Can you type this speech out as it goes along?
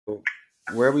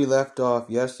Where we left off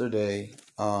yesterday,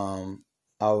 I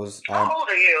was How old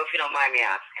are you, if you don't mind me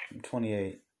asking? I'm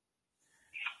 28.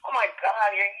 Oh my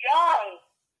God, you're young.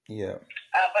 Yeah.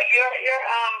 But you're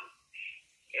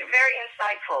very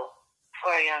insightful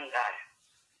for a young guy.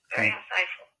 Very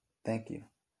insightful. Thank you.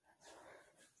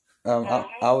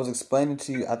 I was explaining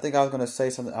to you. I think I was going to say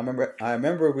something. I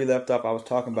remember we left off. I was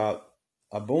talking about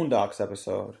a Boondocks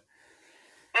episode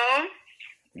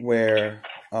where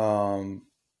Martin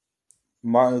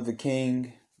Luther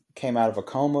King came out of a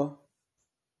coma,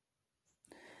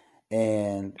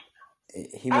 and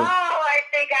he was. Oh, I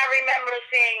think I remember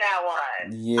seeing that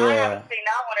one. Yeah. I haven't seen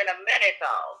that one in a minute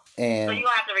though. And so you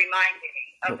have to remind me.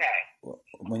 Okay.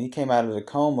 When he came out of the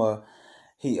coma,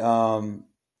 he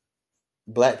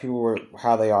black people were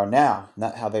how they are now,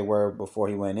 not how they were before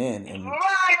he went in. And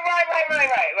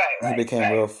Right. he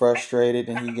became real frustrated,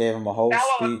 and he gave him a whole that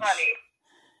speech. One was funny.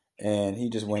 And he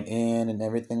just went in and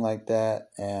everything like that,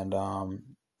 and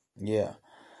yeah.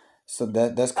 So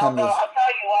that's kind of. I'll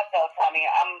tell you what though, Tommy.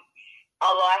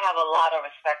 Although I have a lot of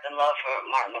respect and love for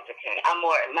Martin Luther King, I'm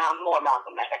more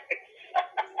Malcolm X.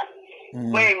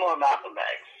 Way more Malcolm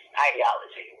X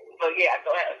ideology. But yeah,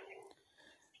 go ahead.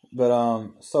 But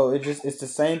so it's the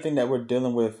same thing that we're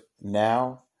dealing with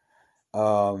now,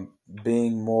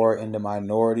 being more in the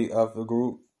minority of the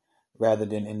group rather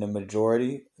than in the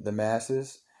majority, the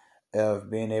masses, of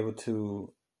being able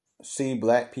to see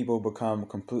black people become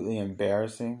completely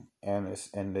embarrassing, and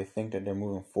they think that they're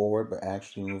moving forward but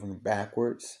actually moving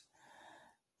backwards.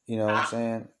 You know what I'm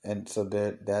saying? And so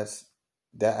that's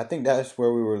I think that's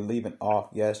where we were leaving off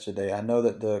yesterday. I know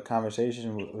that the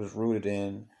conversation was rooted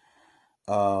in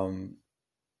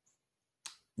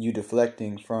you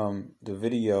deflecting from the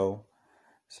video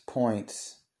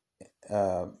points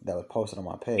that was posted on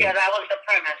my page. Yeah, that was the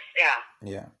premise.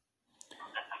 Yeah.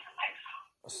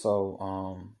 So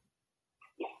I'm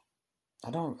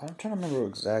trying to remember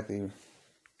exactly.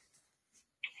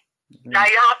 Now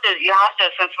you have to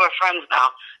since we're friends now,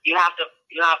 you have to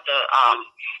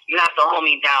hold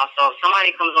me down. So if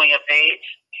somebody comes on your page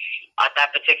at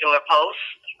that particular post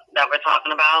that we're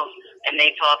talking about, and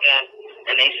they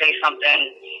say something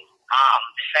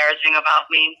disparaging about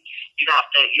me, you have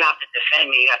to defend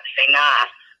me. You have to say, nah,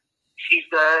 she's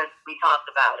good. We talked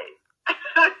about it.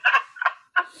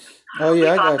 Oh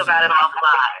yeah, we talked about it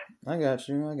offline. I got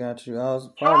you. I was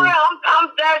probably. I'm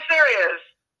dead serious.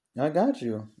 I got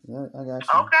you. Yeah, I got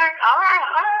you. Okay. All right.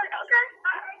 Okay.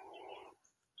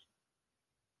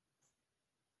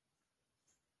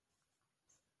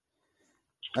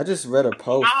 I just read a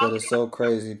post that is so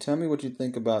crazy. Tell me what you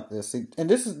think about this. And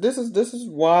this is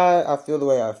why I feel the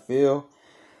way I feel.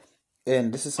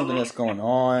 And this is something that's going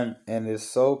on, and it's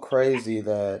so crazy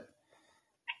that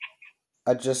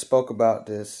I just spoke about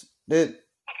this.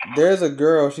 There's a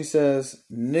girl, she says,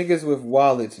 niggas with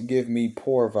wallets give me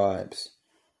poor vibes.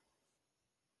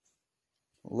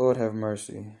 Lord have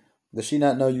mercy. Does she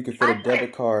not know you can fit a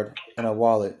debit card in a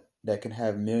wallet that can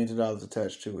have millions of dollars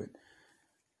attached to it?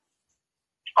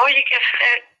 Or you can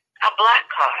fit a black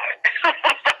card.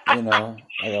 You know,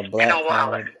 like a black in a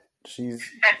wallet. card. She's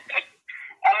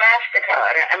a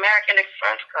MasterCard, an American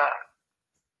Express card.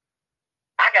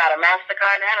 I got a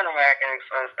MasterCard and an American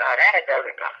Express card and a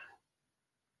debit card.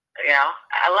 You know,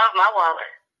 I love my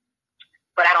wallet,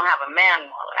 but I don't have a man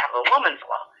wallet. I have a woman's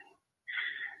wallet.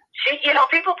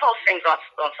 People post things on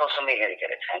social media to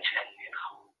get attention.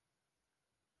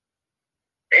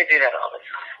 They do that all the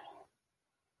time.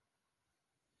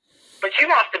 But you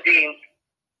have to be.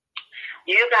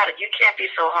 You can't be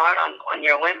so hard on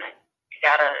your women. You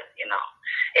gotta,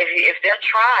 if they're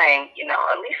trying,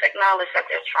 at least acknowledge that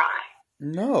they're trying.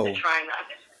 No. They're trying to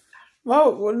understand.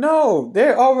 Well, no.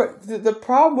 They're already, the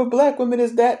problem with black women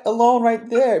is that alone right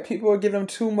there. People are giving them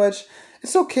too much.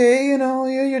 It's okay,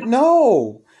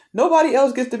 no. Nobody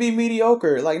else gets to be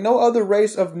mediocre. Like, no other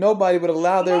race of nobody would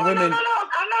allow their women. No. I'm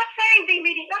not saying be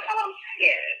mediocre. That's what I'm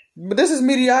saying. But this is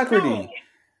mediocrity. No.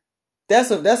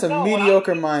 That's a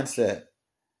mediocre mindset.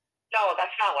 No,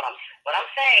 that's not what I'm saying. What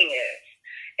I'm saying is,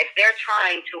 if they're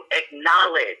trying to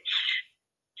acknowledge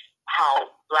how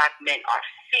black men are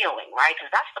feeling, right?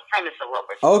 Because that's the premise of what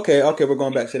we're saying. Okay, we're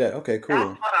going back to that. Okay, cool.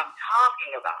 That's what I'm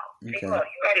talking about. Okay. Look,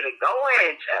 you ready to go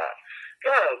in, child?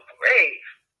 Good grief.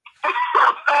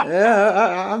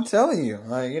 Yeah, I'm telling you.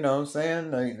 Like, you know what I'm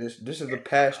saying? Like, this is a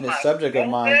passionate subject of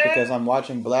mine because I'm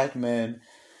watching black men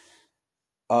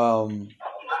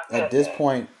at this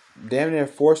point damn near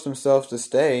force themselves to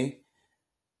stay,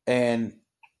 and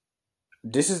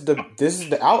this is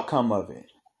the outcome of it.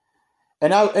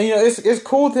 And it's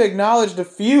cool to acknowledge the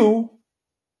few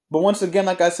But once again,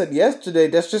 like I said yesterday,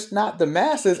 that's just not the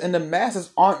masses, and the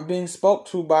masses aren't being spoke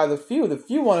to by the few. The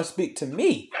few want to speak to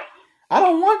me. I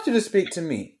don't want you to speak to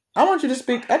me. I want you to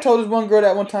speak. I told this one girl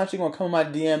that one time she gonna come in my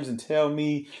DMs and tell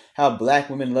me how black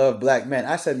women love black men.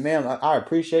 I said, ma'am, I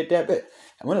appreciate that, but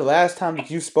when the last time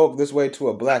that you spoke this way to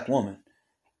a black woman?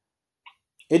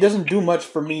 It doesn't do much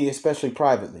for me, especially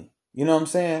privately. You know what I'm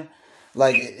saying?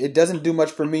 Like, it doesn't do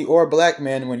much for me or a black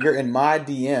man when you're in my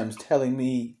DMs telling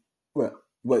me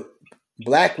what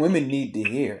black women need to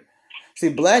hear. See,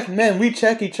 black men, we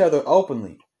check each other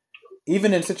openly.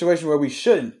 Even in situations where we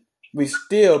shouldn't. We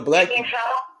still, black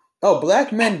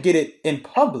men get it in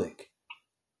public.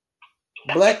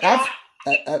 Black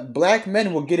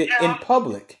men will get it in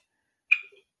public.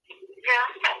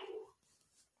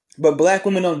 But black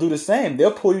women don't do the same.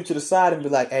 They'll pull you to the side and be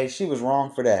like, hey, she was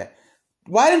wrong for that.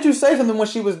 Why didn't you say something when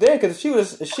she was there? Because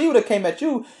if she would have came at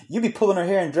you, you'd be pulling her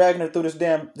hair and dragging her through this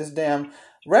damn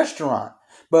restaurant.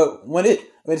 But when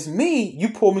it's me, you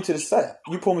pull me to the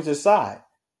side.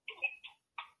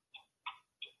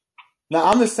 Now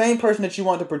I'm the same person that you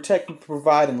want to protect,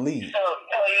 provide, and lead.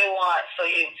 So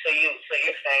you're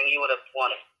saying you would have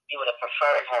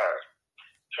preferred her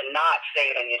to not say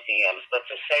it in your DMs, but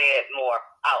to say it more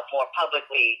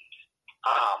publicly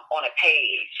on a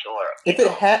page or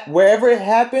if wherever it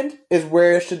happened is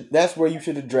where it should. That's where you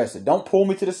should address it. Don't pull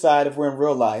me to the side if we're in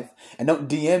real life, and don't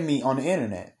DM me on the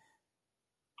internet.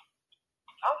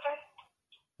 Okay.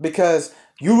 Because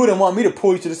you wouldn't want me to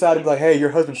pull you to the side and be like, hey,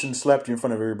 your husband shouldn't slap you in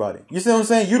front of everybody. You see what I'm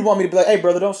saying? You'd want me to be like, hey,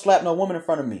 brother, don't slap no woman in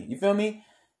front of me. You feel me?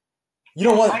 You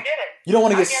don't want. I get it. You don't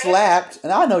want to get slapped,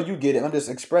 and I know you get it. I'm just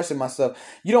expressing myself.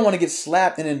 You don't want to get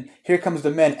slapped, and then here comes the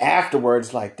men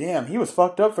afterwards, like, damn, he was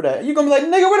fucked up for that. You're gonna be like,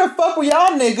 nigga, where the fuck were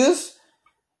y'all niggas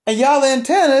and y'all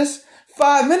antennas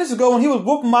 5 minutes ago when he was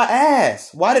whooping my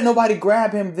ass? Why did nobody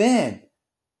grab him then?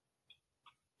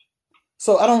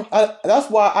 So that's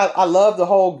why I love the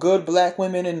whole good black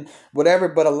women and whatever,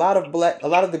 but a lot of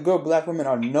the good black women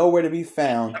are nowhere to be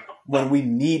found when we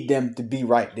need them to be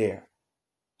right there.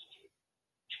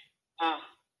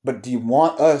 But do you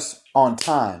want us on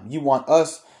time? You want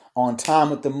us on time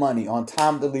with the money, on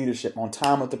time with the leadership, on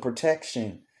time with the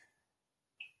protection.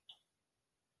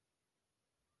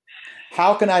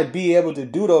 How can I be able to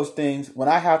do those things when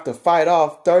I have to fight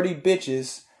off 30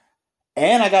 bitches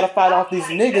and I got to fight off these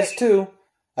niggas too?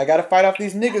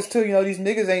 You know, these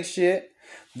niggas ain't shit.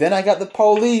 Then I got the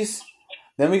police.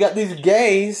 Then we got these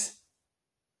gays.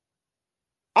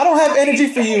 I don't have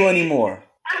energy for you anymore.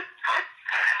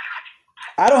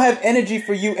 I don't have energy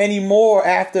for you anymore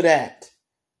after that.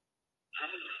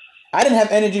 I didn't have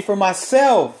energy for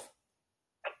myself.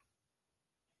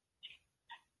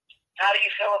 How do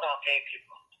you feel about gay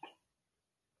people?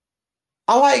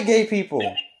 I like gay people.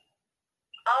 Okay,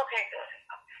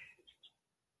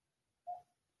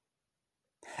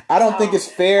 good. I don't think it's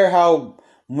fair how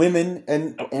women,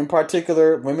 and in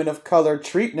particular women of color,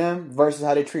 treat them versus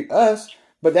how they treat us.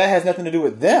 But that has nothing to do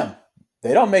with them.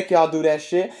 They don't make y'all do that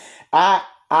shit. I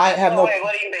have no. Wait,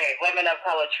 what do you mean? Women of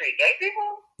color treat gay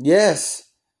people? Yes.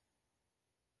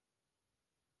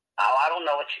 Oh, I don't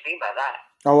know what you mean by that.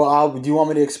 Oh, well, do you want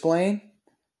me to explain?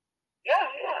 Yeah,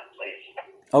 please.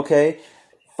 Okay.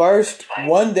 First,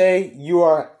 one day you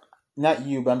are, not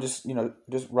you, but I'm just,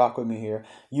 just rock with me here.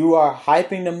 You are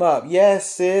hyping them up.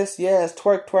 Yes, sis. Yes.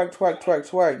 Twerk, twerk, twerk, twerk,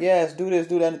 twerk. Yes. Do this,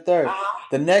 do that, and the third.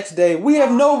 The next day, we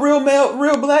have no real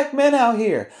black men out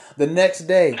here. The next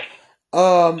day,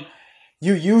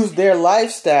 you use their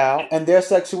lifestyle and their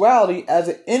sexuality as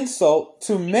an insult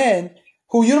to men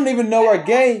who you don't even know are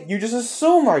gay. You just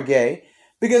assume are gay.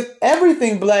 Because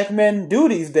everything black men do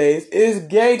these days is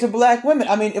gay to black women.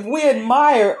 I mean, if we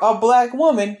admire a black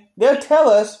woman, they'll tell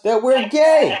us that we're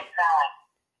gay.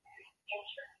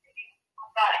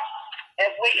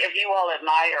 If you all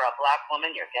admire a black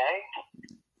woman, you're gay?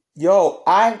 Yo,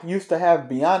 I used to have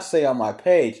Beyonce on my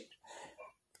page.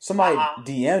 Somebody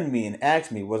DM'd me and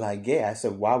asked me, was I gay? I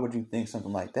said, why would you think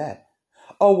something like that?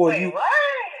 Oh, well, Wait, what?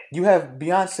 You have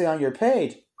Beyonce on your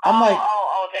page. I'm they like,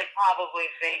 probably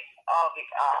think,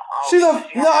 she's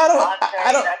I don't.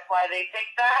 That's why they think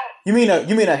that. You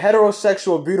mean a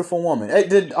heterosexual beautiful woman? I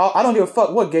don't give a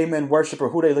fuck what gay men worship or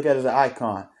who they look at as an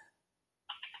icon.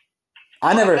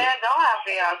 I never. Man, don't have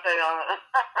Beyonce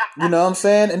on. You know what I'm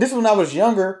saying? And this is when I was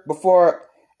younger. Before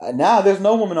now, there's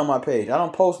no woman on my page. I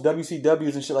don't post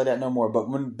WCWs and shit like that no more. But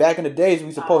when back in the days, we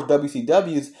used to post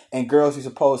WCWs and girls used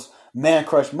to post Man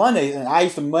Crush Mondays, and I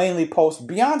used to mainly post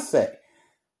Beyonce.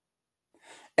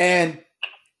 And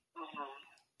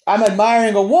I'm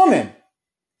admiring a woman.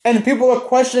 And people are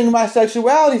questioning my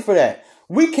sexuality for that.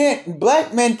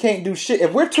 Black men can't do shit.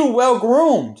 If we're too well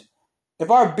groomed, If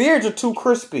our beards are too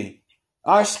crispy,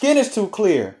 our skin is too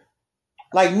clear.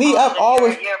 Like me, I've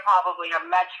always... You're probably a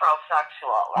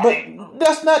metrosexual, right? But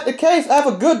that's not the case. I have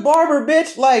a good barber,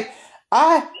 bitch. Like, No,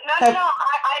 I know. Wait,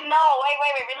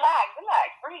 relax.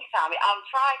 Breathe, Tommy. I'm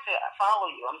trying to follow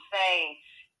you. I'm saying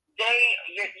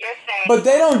you're saying... But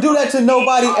they don't do that to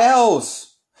nobody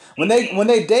else. When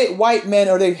they date white men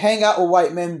or they hang out with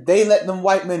white men, they let them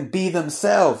white men be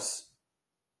themselves.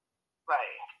 Right.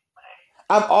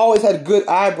 I've always had good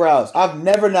eyebrows. I've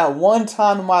never, not one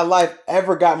time in my life,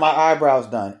 ever got my eyebrows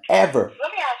done. Ever. Let me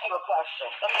ask you a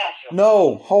question.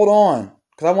 No, hold on.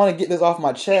 Because I want to get this off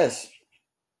my chest.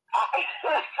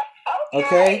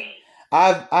 Okay?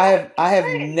 I have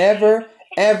never,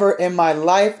 ever in my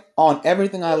life, on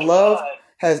everything I love,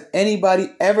 has anybody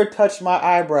ever touched my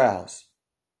eyebrows.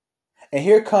 And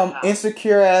here come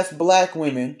insecure ass black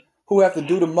women who have to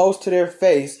do the most to their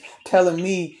face telling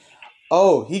me,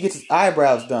 oh, he gets his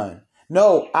eyebrows done.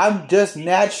 No, I'm just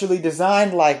naturally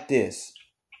designed like this.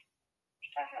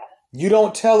 You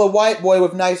don't tell a white boy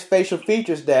with nice facial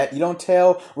features that. You don't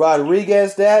tell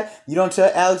Rodriguez that. You don't tell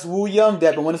Alex Wu Young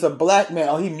that. But when it's a black man,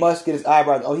 oh, he must get his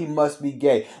eyebrows. Oh, he must be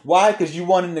gay. Why? Because you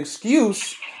want an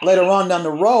excuse later on down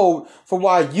the road for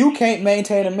why you can't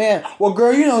maintain a man. Well,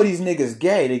 girl, you know these niggas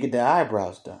gay. They get their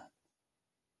eyebrows done.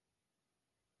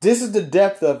 This is the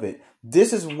depth of it.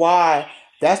 This is why...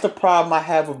 That's the problem I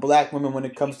have with black women when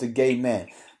it comes to gay men.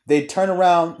 They turn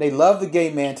around, they love the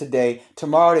gay man today.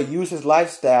 Tomorrow they use his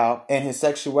lifestyle and his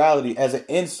sexuality as an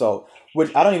insult.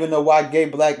 Which I don't even know why gay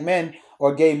black men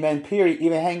or gay men, period,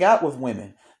 even hang out with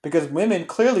women. Because women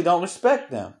clearly don't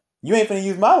respect them. You ain't finna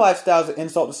use my lifestyle as an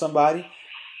insult to somebody.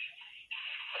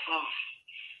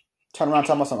 Turn around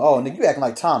talking about something, oh, nigga, you acting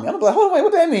like Tommy. I'm gonna be like, hold on, wait,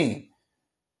 what that mean?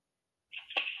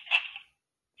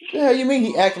 What the hell you mean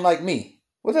he acting like me?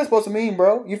 What's that supposed to mean,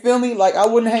 bro? You feel me? Like, I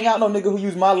wouldn't hang out no nigga who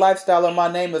used my lifestyle or my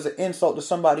name as an insult to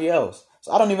somebody else.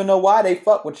 So I don't even know why they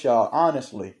fuck with y'all,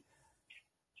 honestly.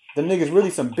 The niggas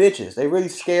really some bitches. They really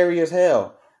scary as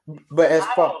hell. But as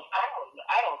far...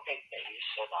 I don't think that you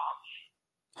should,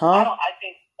 Huh? I don't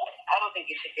think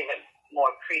you should give it more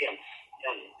credence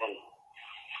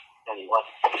than what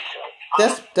you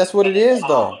should. That's what it is,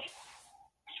 though.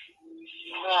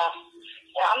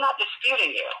 Yeah, I'm not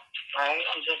disputing you, right?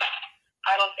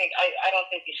 I don't think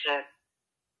you should.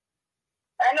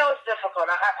 I know it's difficult.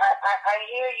 I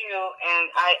hear you, and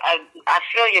I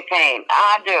feel your pain.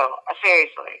 I do.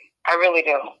 Seriously, I really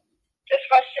do. It's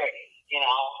frustrating, you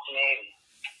know.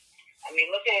 I mean,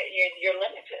 look at you're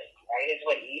limited, right? It's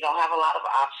what you don't have a lot of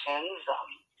options.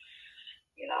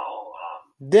 You know.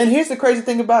 Then here's the crazy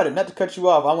thing about it. Not to cut you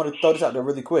off, I want to throw this out there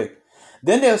really quick.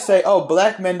 Then they'll say, "Oh,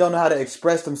 black men don't know how to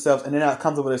express themselves, and they're not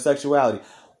comfortable with their sexuality."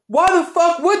 Why the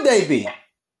fuck would they be? Oh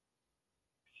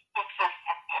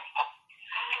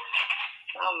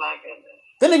my goodness.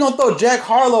 Then they're going to throw Jack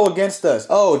Harlow against us.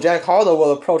 Oh, Jack Harlow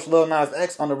will approach Lil Nas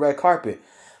X on the red carpet.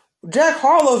 Jack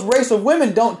Harlow's race of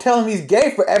women don't tell him he's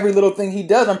gay for every little thing he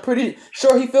does. I'm pretty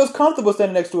sure he feels comfortable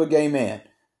standing next to a gay man.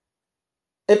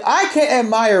 If I can't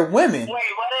admire women...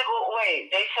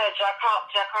 Wait, they said Jack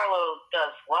Harlow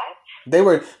does what?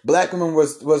 Black women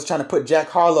was trying to put Jack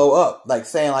Harlow up, like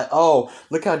saying like, oh,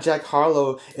 look how Jack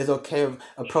Harlow is okay with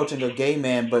approaching a gay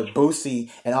man, but Boosie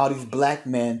and all these black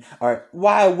men are,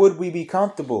 why would we be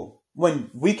comfortable when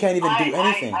we can't even do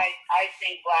anything? I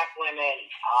think black women,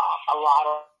 a lot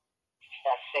of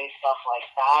that say stuff like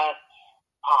that,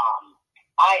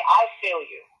 I feel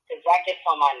you, because that gets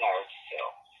on my nerves too,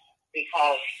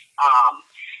 because,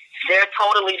 they're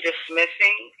totally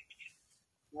dismissing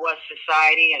what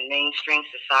society and mainstream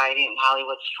society and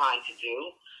Hollywood's trying to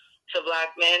do to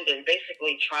black men. They're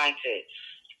basically trying to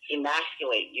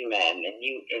emasculate you men and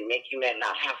make you men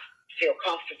not feel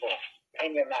comfortable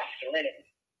in your masculinity.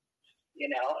 You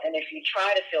know, and if you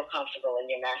try to feel comfortable in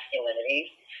your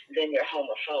masculinity, then you're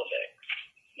homophobic.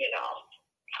 You know,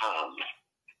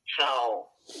 so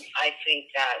I think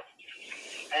that.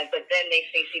 But then they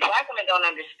say, black women don't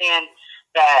understand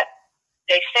that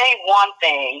they say one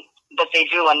thing, but they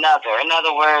do another. In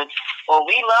other words, well,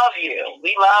 we love you.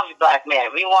 We love black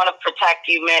men. We want to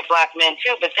protect you, black men,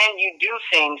 too. But then you do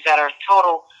things that are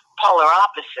total polar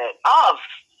opposite of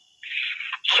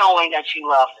showing that you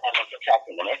love them and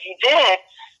protecting them. If you did,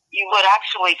 you would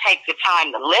actually take the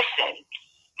time to listen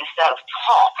instead of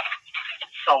talk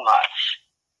so much.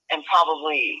 And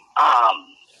probably,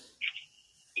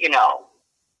 you know,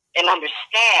 and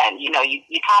understand, you know,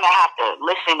 you kind of have to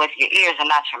listen with your ears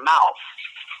and not your mouth.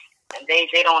 And they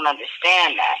don't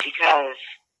understand that, because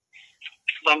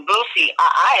when Boosie,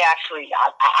 I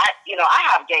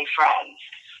have gay friends,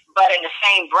 but in the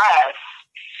same breath,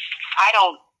 I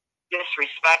don't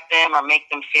disrespect them or make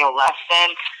them feel less than.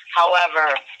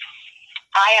 However,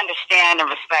 I understand and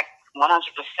respect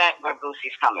 100% where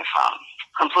Boosie's coming from,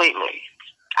 completely.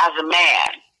 As a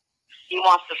man, he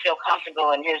wants to feel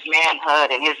comfortable in his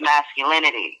manhood and his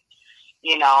masculinity,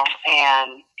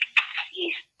 and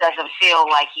he doesn't feel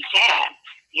like he can.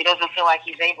 He doesn't feel like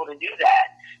he's able to do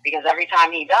that because every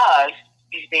time he does,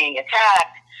 he's being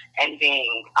attacked and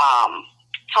being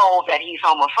told that he's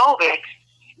homophobic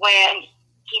when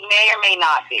he may or may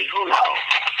not be. Who knows?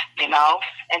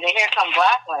 And then here come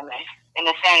black women in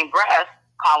the same breath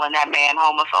calling that man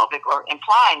homophobic or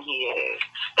implying he is.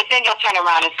 But then you'll turn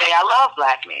around and say, I love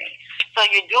black men. So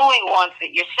you're doing one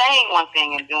thing, you're saying one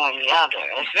thing and doing the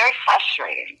other. It's very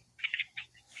frustrating.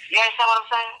 You understand what I'm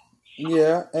saying?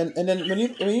 Yeah, and then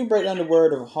when you break down the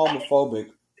word of homophobic,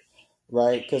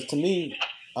 right? Because to me,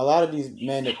 a lot of these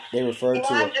men that they refer to, that's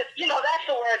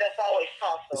the word that's always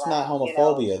tossed around. It's not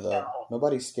homophobia though.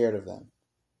 Nobody's scared of them.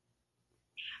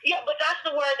 Yeah, but that's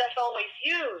the word that's always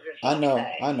used. I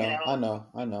know.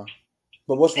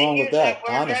 But what's wrong with that?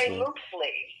 Honestly,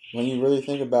 when you really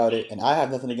think about it, and I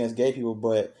have nothing against gay people,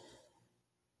 but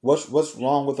what's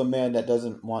wrong with a man that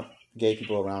doesn't want gay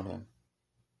people around him?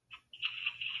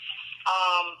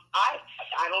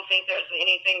 I don't think there's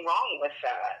anything wrong with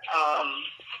that.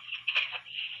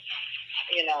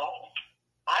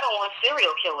 I don't want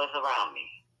serial killers around me.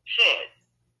 Shit.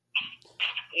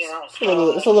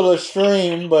 It's a little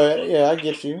extreme, but yeah, I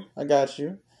get you. I got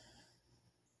you.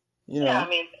 Yeah, my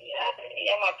point.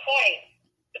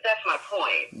 But that's my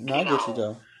point. No, I get you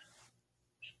though.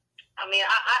 I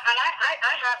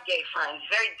have gay friends,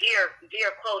 very dear,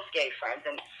 close gay friends,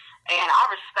 and I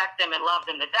respect them and love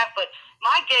them to death. But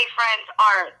my gay friends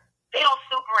they don't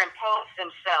superimpose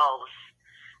themselves,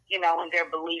 and their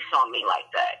beliefs on me like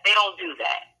that. They don't do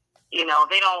that. They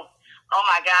don't. Oh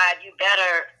my God, you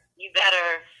better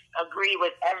agree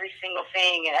with every single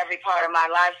thing and every part of my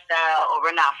lifestyle, or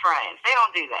we're not friends. They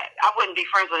don't do that. I wouldn't be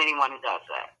friends with anyone who does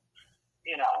that.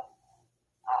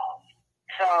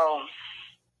 So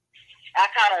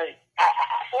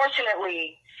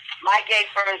fortunately, my gay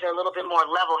friends are a little bit more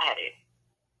level-headed.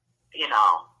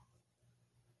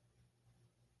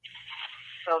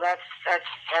 So that's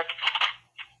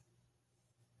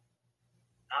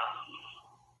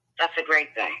a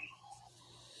great thing.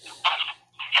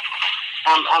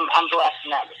 I'm blessed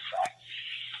in that respect.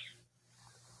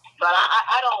 But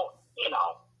I don't,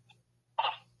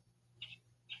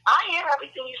 I hear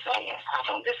everything you're saying. I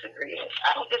don't disagree.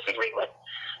 I don't disagree with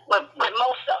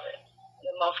most of it.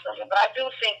 But I do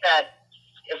think that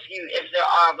if there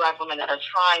are black women that are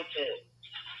trying to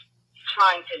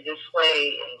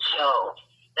display and show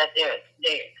that they're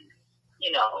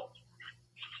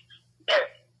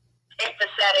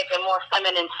empathetic and more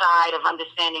feminine side of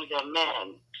understanding their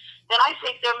men, then I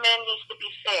think their men needs to be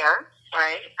fair,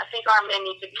 right? I think our men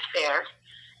need to be fair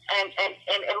and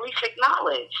at least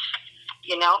acknowledge,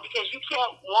 because you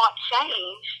can't want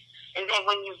change and then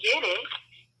when you get it,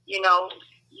 you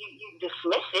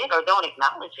dismiss it or don't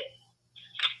acknowledge it.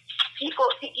 People,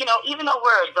 even though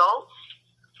we're adults,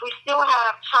 we still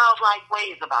have childlike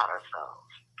ways about ourselves.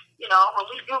 When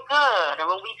we do good or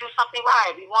when we do something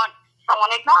right, we want someone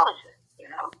to acknowledge it,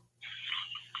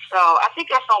 So I think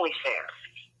that's only fair.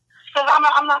 Because I'm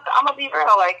gonna be real,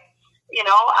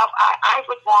 I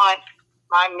would want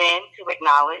my men to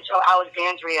acknowledge,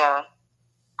 Alexandria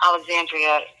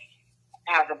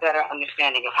has a better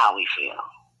understanding of how we feel.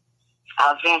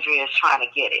 Alexandria is trying to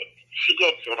get it. She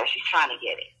gets it, or she's trying to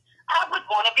get it. I would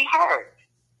want to be heard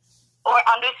or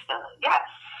understood, yes.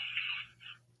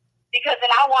 Because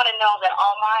then I want to know that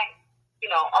all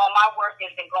my work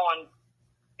isn't going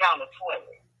down the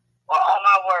toilet, or all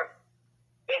my work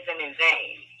isn't in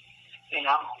vain.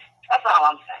 That's all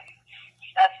I'm saying.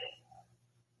 That's it.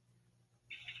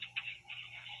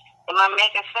 Am I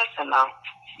making sense or no?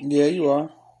 Yeah, you are.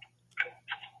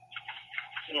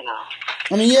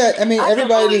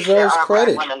 Everybody deserves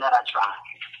credit. Women that are trying.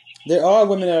 There are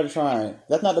women that are trying.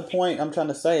 That's not the point I'm trying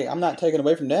to say. I'm not taking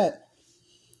away from that.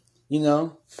 Yeah,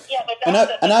 but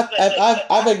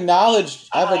I've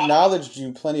acknowledged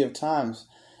you plenty of times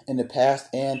in the past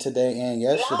and today and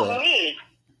yesterday. Not me.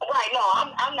 Right, no,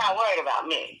 I'm not worried about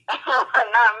me.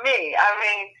 Not me. I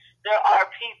think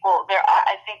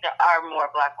there are more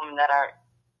black women that are.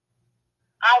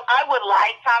 I would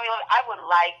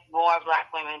like more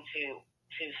black women to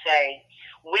say,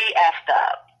 we effed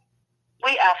up.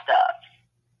 We effed up.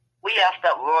 We effed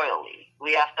up royally.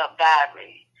 We effed up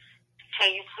badly.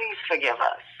 Can you please forgive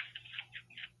us?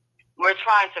 We're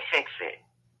trying to fix it.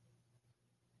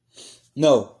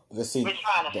 No, see,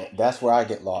 that's where I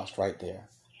get lost right there.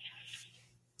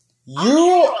 I'm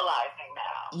generalizing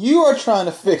now. You are trying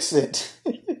to fix it.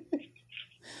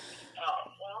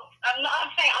 I'm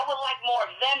saying I would like more of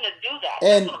them to do that.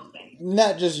 And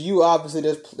not just you, obviously,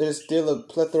 there's still a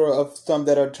plethora of some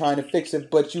that are trying to fix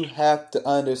it, but you have to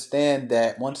understand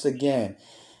that, once again,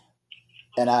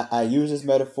 and I use this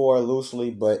metaphor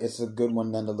loosely, but it's a good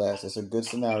one nonetheless. It's a good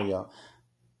scenario.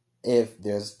 If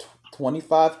there's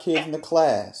 25 kids in the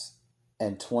class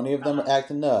and 20 of them are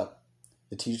acting up,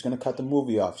 the teacher's going to cut the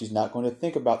movie off. She's not going to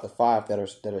think about the 5 that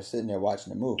are sitting there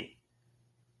watching the movie.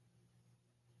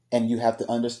 And you have to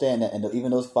understand that, and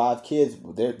even those 5 kids,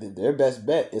 their best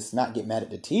bet is not get mad at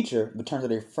the teacher, but turn to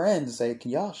their friends and say,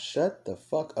 "Can y'all shut the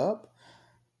fuck up?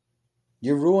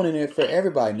 You're ruining it for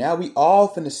everybody. Now we all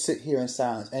finna sit here in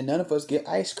silence, and none of us get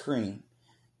ice cream."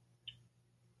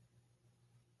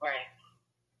 Right.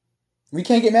 We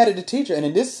can't get mad at the teacher. And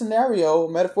in this scenario,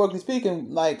 metaphorically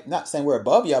speaking, like, not saying we're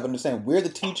above y'all, but I'm saying we're the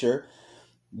teacher.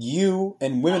 You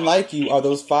and women like you are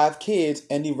those 5 kids,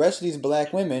 and the rest of these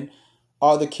black women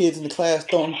are the kids in the class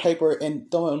throwing paper and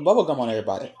throwing bubble gum on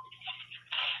everybody.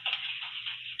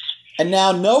 And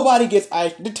now nobody gets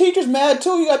ice. The teacher's mad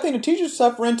too. You gotta think the teacher's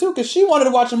suffering too, because she wanted to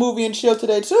watch a movie and chill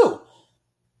today too.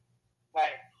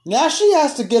 Right. Now she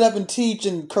has to get up and teach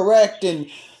and correct, and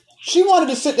she wanted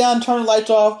to sit down, turn the lights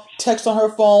off, text on her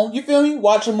phone, you feel me?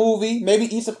 Watch a movie,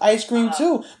 maybe eat some ice cream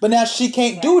too. But now she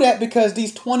can't do that because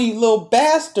these 20 little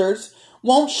bastards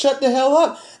won't shut the hell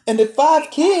up. And the 5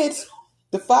 kids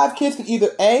can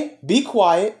either A, be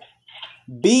quiet,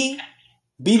 B,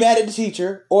 be mad at the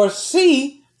teacher, or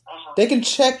C, they can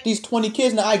check these 20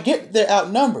 kids. Now I get they're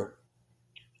outnumbered,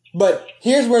 but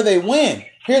here's where they win.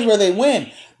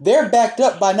 They're backed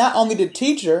up by not only the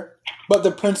teacher, but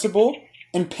the principal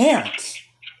and parents.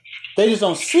 They just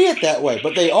don't see it that way,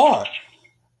 but they are.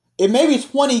 It may be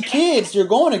 20 kids you're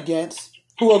going against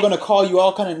who are going to call you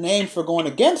all kind of names for going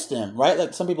against them, right?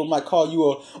 Like some people might call you,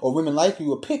 or women like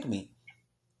you, a pick-me.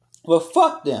 Well,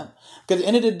 fuck them. Because at the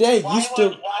end of the day, why would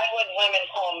women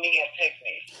call me a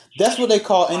pick-me? That's what they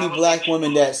call any black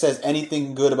woman that says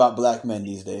anything good about black men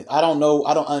these days. I don't know.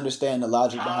 I don't understand the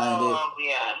logic behind it.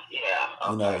 Yeah.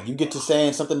 Okay. You know, you get to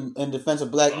saying something in defense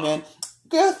of black men.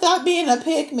 Girl, stop being a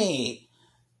pick-me.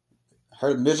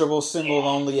 Her miserable, single,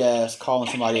 lonely ass calling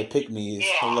somebody a pick-me is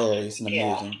hilarious and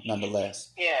amazing,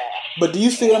 nonetheless. Yeah. But do you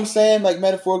see what I'm saying? Like,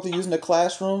 metaphorically using the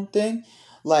classroom thing?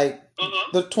 Like,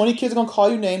 the 20 kids are going to call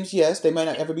you names. Yes, they might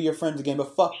not ever be your friends again,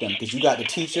 but fuck them. Because you got the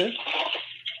teacher,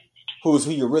 who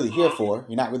you're really here for.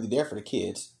 You're not really there for the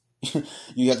kids.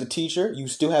 You have the teacher. You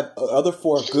still have other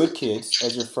 4 good kids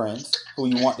as your friends, who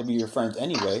you want to be your friends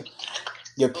anyway.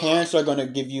 Your parents are going to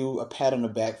give you a pat on the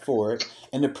back for it.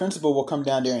 And the principal will come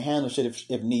down there and handle shit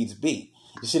if needs be.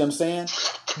 You see what I'm saying?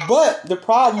 But the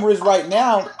problem is right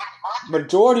now,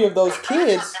 majority of those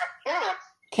kids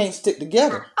can't stick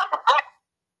together.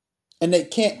 And they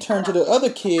can't turn to the other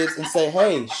kids and say,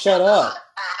 "Hey, shut up.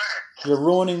 You're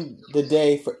ruining the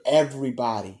day for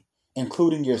everybody,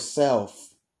 including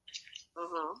yourself."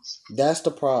 That's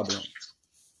the problem.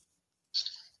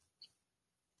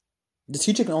 The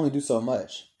teacher can only do so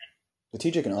much. I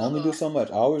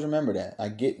always remember that. I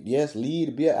get, yes,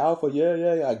 lead, be an alpha.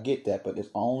 Yeah, I get that. But there's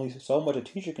only so much a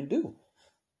teacher can do.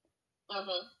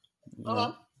 You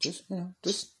know, just.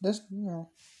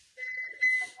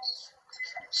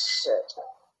 Shit.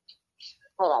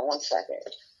 Hold on 1 second.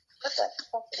 What the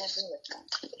fuck did I do with that?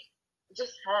 I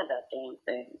just had that damn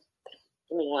thing.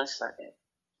 Give me 1 second.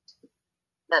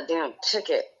 That damn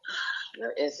ticket.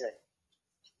 Where is it?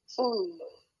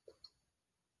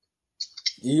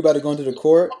 You about to go into the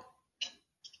court?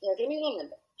 Yeah, give me 1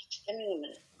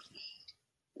 minute.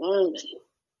 1 minute.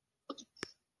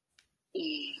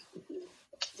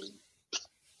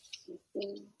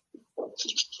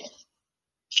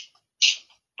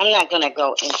 I'm not gonna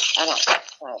go in. I don't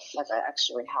like I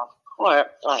actually have court,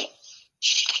 but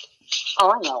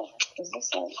I know. Is this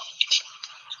it?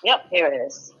 Yep, here it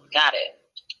is. Got it.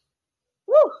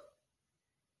 Woo!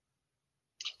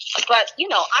 But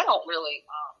I don't really.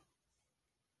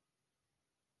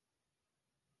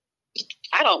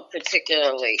 I don't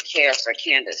particularly care for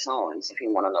Candace Owens, if you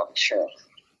want to know the truth.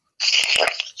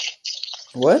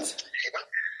 What?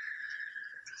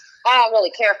 I don't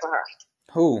really care for her.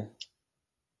 Who?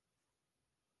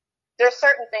 There's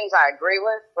certain things I agree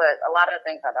with, but a lot of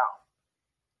things I don't.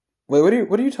 Wait,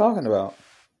 what are you talking about?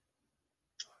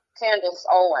 Candace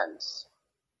Owens.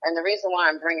 And the reason why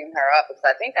I'm bringing her up is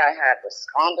I think I had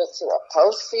responded to a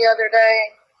post the other day.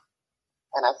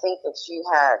 And I think that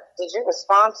did you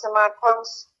respond to my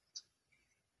post?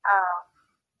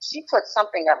 She put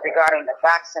something up regarding the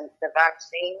vaccine.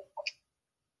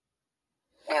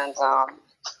 And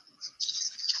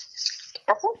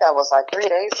I think that was like 3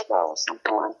 days ago or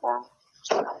something like that.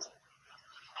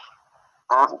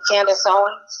 Candace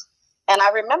Owens. And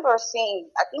I remember seeing,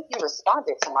 I think you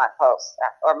responded to my post,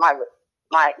 or my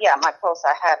post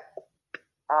I had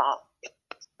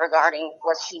regarding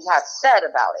what she had said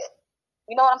about it.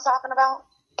 You know what I'm talking about?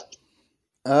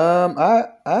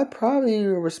 I probably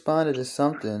responded to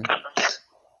something,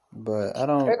 but I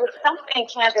don't. There was something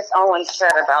Candace Owens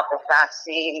said about the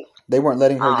vaccine. They weren't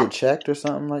letting her get checked or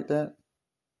something like that?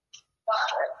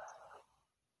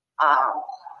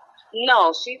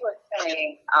 No, she was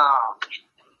saying, what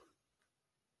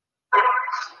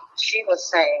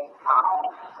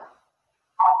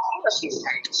was she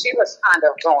saying? She was kind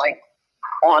of going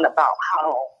on about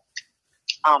how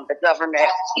the government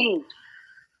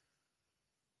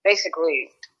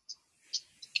basically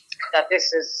that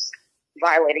this is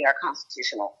violating our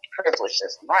constitutional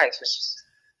privileges and rights, which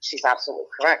she's absolutely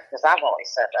correct, because I've always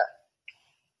said that,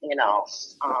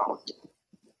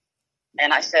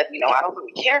 and I said, I don't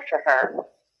really care for her,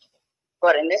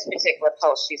 but in this particular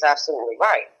post, she's absolutely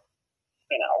right.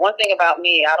 One thing about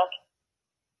me, I don't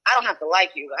have to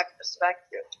like you, I can respect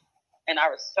you, and I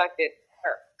respected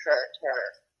her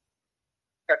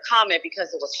comment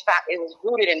because it was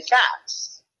rooted in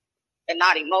facts and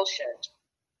not emotion.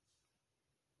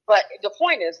 But the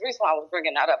point is, the reason why I was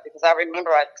bringing that up, because I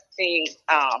remember I seeing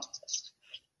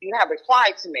you have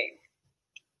replied to me.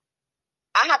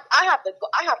 I have to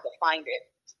find it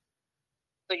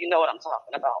so you know what I'm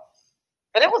talking about.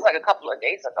 But it was like a couple of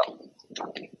days ago.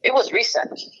 It was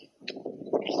recent.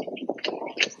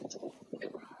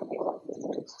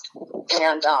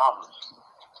 And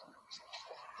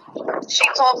she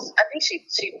talks. I think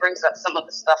she brings up some of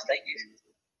the stuff that you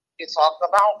talk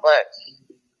about, but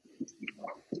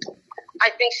I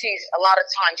think a lot of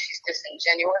times she's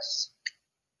disingenuous.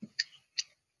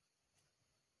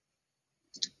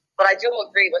 But I do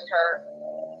agree with her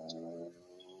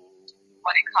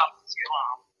when it comes to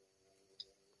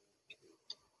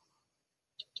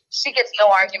she gets no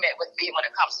argument with me when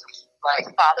it comes to like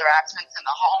father absence in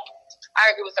the home. I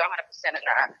agree with her 100% in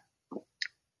that.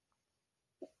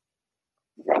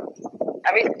 I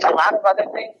mean, a lot of other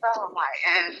things though, I'm like,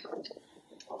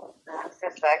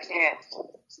 sister, I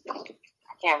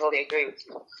can't really agree with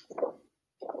you.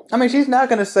 I mean, she's not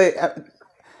gonna say.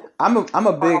 I'm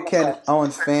a big Candace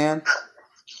Owens fan,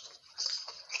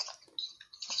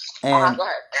 and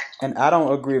I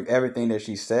don't agree with everything that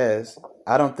she says.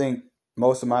 I don't think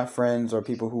most of my friends or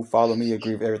people who follow me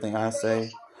agree with everything I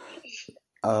say.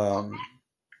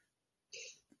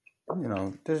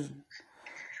 There's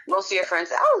most of your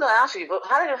friends. I don't know actually, but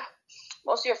how did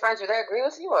most of your friends agree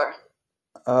with you or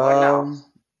no?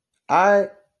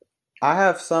 I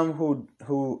have some who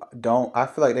don't. I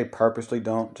feel like they purposely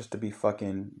don't, just to be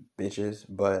fucking bitches.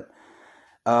 But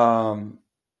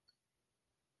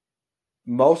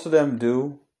most of them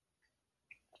do.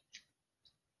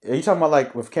 Are you talking about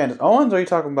like with Candace Owens, or are you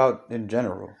talking about in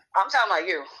general? I'm talking about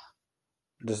you.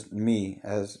 Just me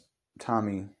as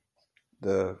Tommy,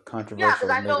 the controversial. Yeah, because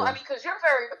I know. I mean, because you're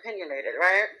very opinionated,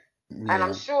 right? Yeah. And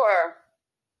I'm sure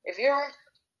if you're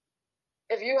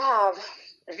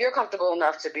comfortable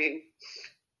enough to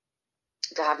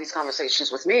have these conversations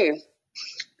with me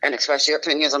and express your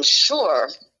opinions, I'm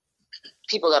sure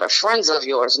people that are friends of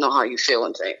yours know how you feel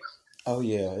and think. Oh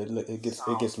yeah, it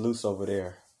gets loose over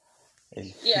there.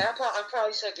 Yeah, I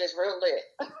probably should get real lit.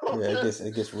 Yeah,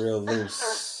 it gets real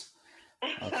loose.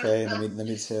 Okay, let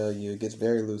me tell you, it gets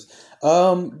very loose.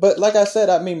 But like I said,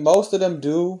 I mean, most of them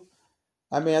do.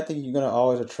 I mean, I think you're gonna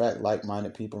always attract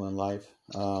like-minded people in life.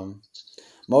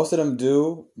 Most of them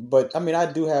do, but I mean, I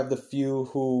do have the few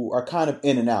who are kind of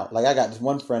in and out. Like I got this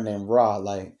one friend named Ra.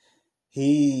 Like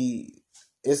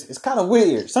it's kind of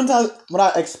weird. Sometimes when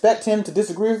I expect him to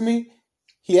disagree with me,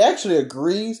 he actually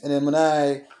agrees, and then when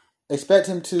I expect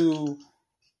him to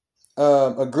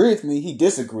agree with me, he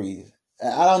disagrees.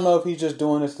 I don't know if he's just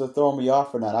doing this to throw me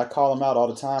off or not. I call him out all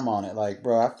the time on it. Like,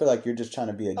 bro, I feel like you're just trying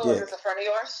to be a dick. Is this a friend of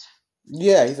yours?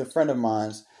 Yeah, he's a friend of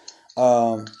mine's.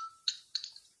 But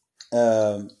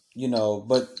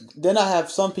then I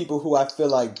have some people who I feel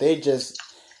like they just,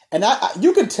 and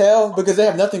you can tell because they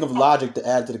have nothing of logic to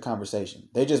add to the conversation.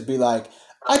 They just be like,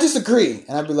 I disagree.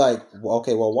 And I'd be like, well,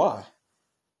 okay, well, why?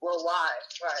 Well, why?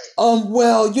 Right.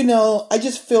 Well, I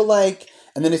just feel like,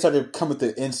 and then they start to come with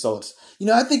the insults.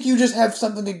 I think you just have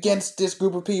something against this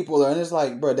group of people. And it's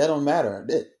like, bro, that don't matter.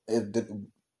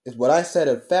 Is what I said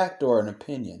a fact or an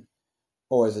opinion?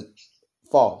 Or is it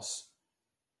false?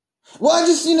 Well, I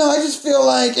just feel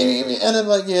like, and I'm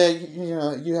like, yeah,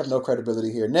 you have no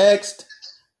credibility here. Next.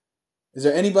 Is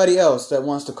there anybody else that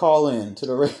wants to call in to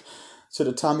to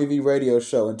the Tommy V radio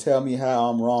show and tell me how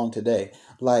I'm wrong today.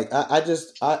 Like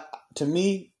to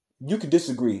me, you could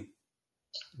disagree,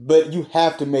 but you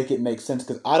have to make it make sense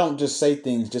because I don't just say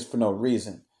things just for no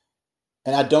reason.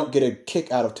 And I don't get a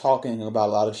kick out of talking about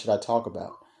a lot of shit I talk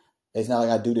about. It's not like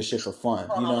I do this shit for fun.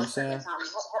 You know what I'm saying?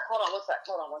 Hold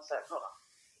on one sec.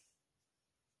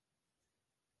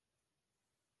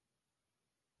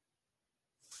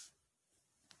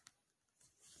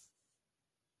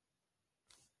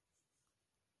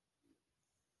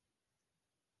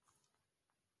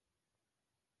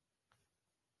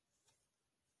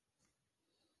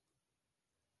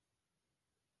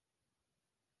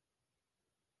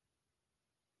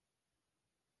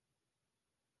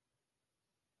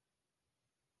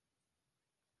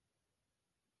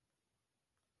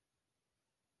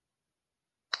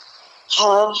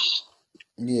 Hello?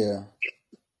 Yeah.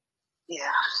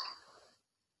 Yeah.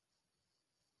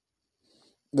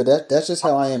 But that's just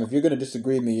how I am. If you're gonna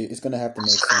disagree with me, it's gonna have to make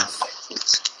sense.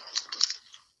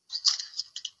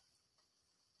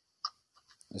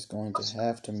 It's going to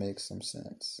have to make some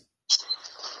sense.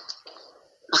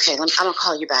 Okay, I'm gonna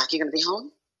call you back. You gonna be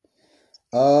home?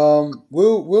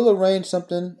 We'll arrange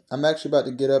something. I'm actually about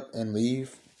to get up and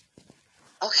leave.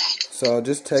 Okay. So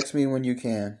just text me when you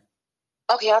can.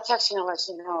 Okay, I'll text you and let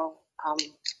you know.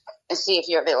 And see if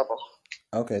you're available.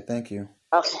 Okay, thank you.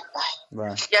 Okay, bye.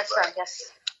 Bye. Yes, sir.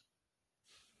 Yes.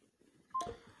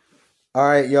 All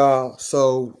right, y'all.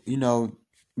 So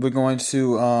we're going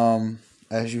to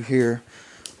as you hear,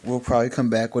 we'll probably come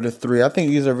back with a 3. I think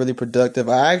these are really productive.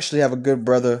 I actually have a good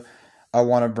brother I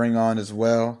want to bring on as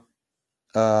well.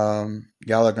 Y'all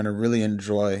are gonna really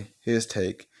enjoy his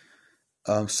take.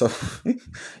 So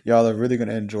y'all are really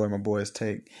gonna enjoy my boy's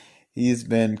take. He's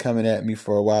been coming at me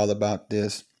for a while about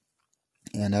this,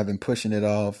 and I've been pushing it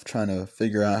off, trying to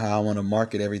figure out how I want to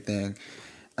market everything.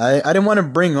 I didn't want to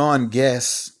bring on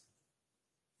guests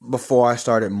before I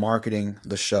started marketing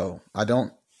the show. I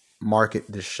don't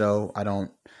market this show. I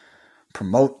don't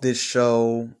promote this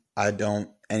show. I don't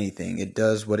anything. It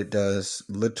does what it does,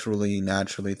 literally,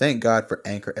 naturally. Thank God for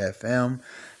Anchor FM,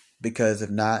 because if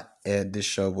not, this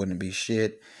show wouldn't be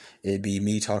shit. It'd be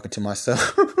me talking to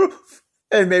myself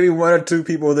and maybe 1 or 2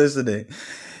 people listening.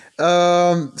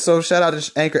 So shout out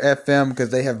to Anchor FM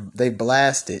because they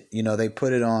blast it. They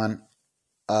put it on.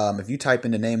 If you type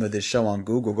in the name of this show on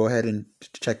Google, go ahead and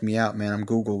check me out, man. I'm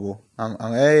Googleable. I'm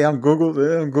Google.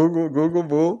 Yeah, I'm Google,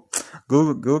 boo.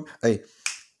 Google. Hey,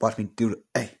 watch me do it.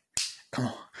 Hey, come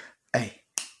on. Hey,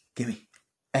 give me.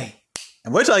 Hey.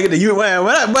 And wait till I get to you, man.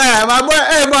 My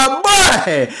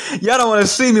boy. Y'all don't want to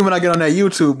see me when I get on that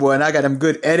YouTube, boy. And I got them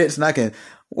good edits, and I can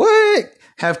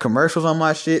have commercials on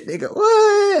my shit. They go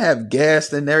have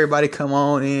guests, and everybody come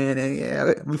on in, and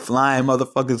yeah, we flying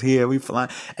motherfuckers here. We flying.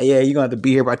 Hey, yeah, you gonna have to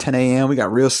be here by 10 a.m. We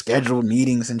got real scheduled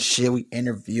meetings and shit. We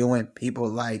interviewing people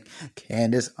like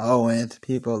Candace Owens,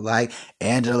 people like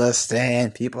Angela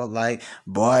Stan, people like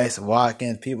Boyce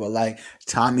Watkins, people like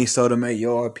Tommy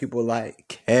Sotomayor, people like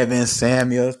Kevin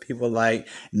Samuels, people like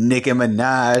Nicki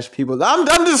Minaj, people. I'm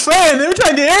just saying, they're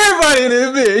trying to get everybody in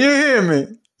this bit. You hear me?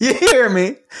 You hear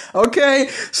me? Okay?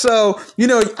 So,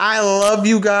 I love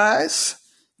you guys.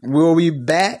 We'll be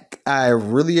back. I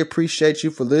really appreciate you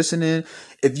for listening.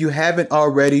 If you haven't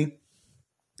already,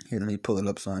 here, let me pull it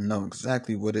up so I know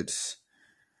exactly what is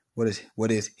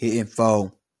hitting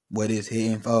for. What is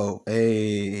hitting for?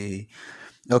 Hey.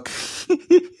 Okay.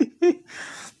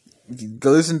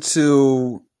 Go listen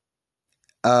to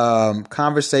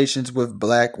Conversations with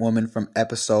Black Women from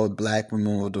episode Black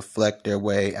Women Will Deflect Their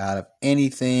Way Out of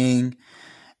Anything,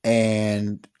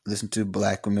 and listen to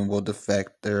Black Women Will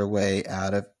Deflect Their Way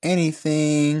Out of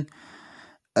Anything.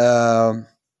 And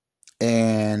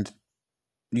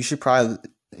you should have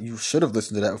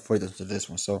listened to that before you listened to this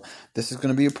one. So this is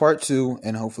going to be a part 2,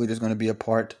 and hopefully there's going to be a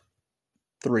part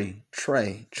 3.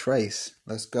 Trace,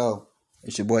 let's go.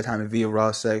 It's your boy Tommy via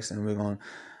Raw Sex, and we're going.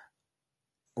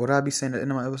 What would I be saying at the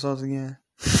end of my episodes again?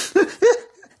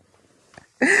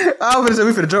 I was going to say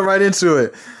we finna jump right into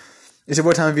it. It's your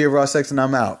boy Tommy via Raw Sex, and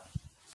I'm out.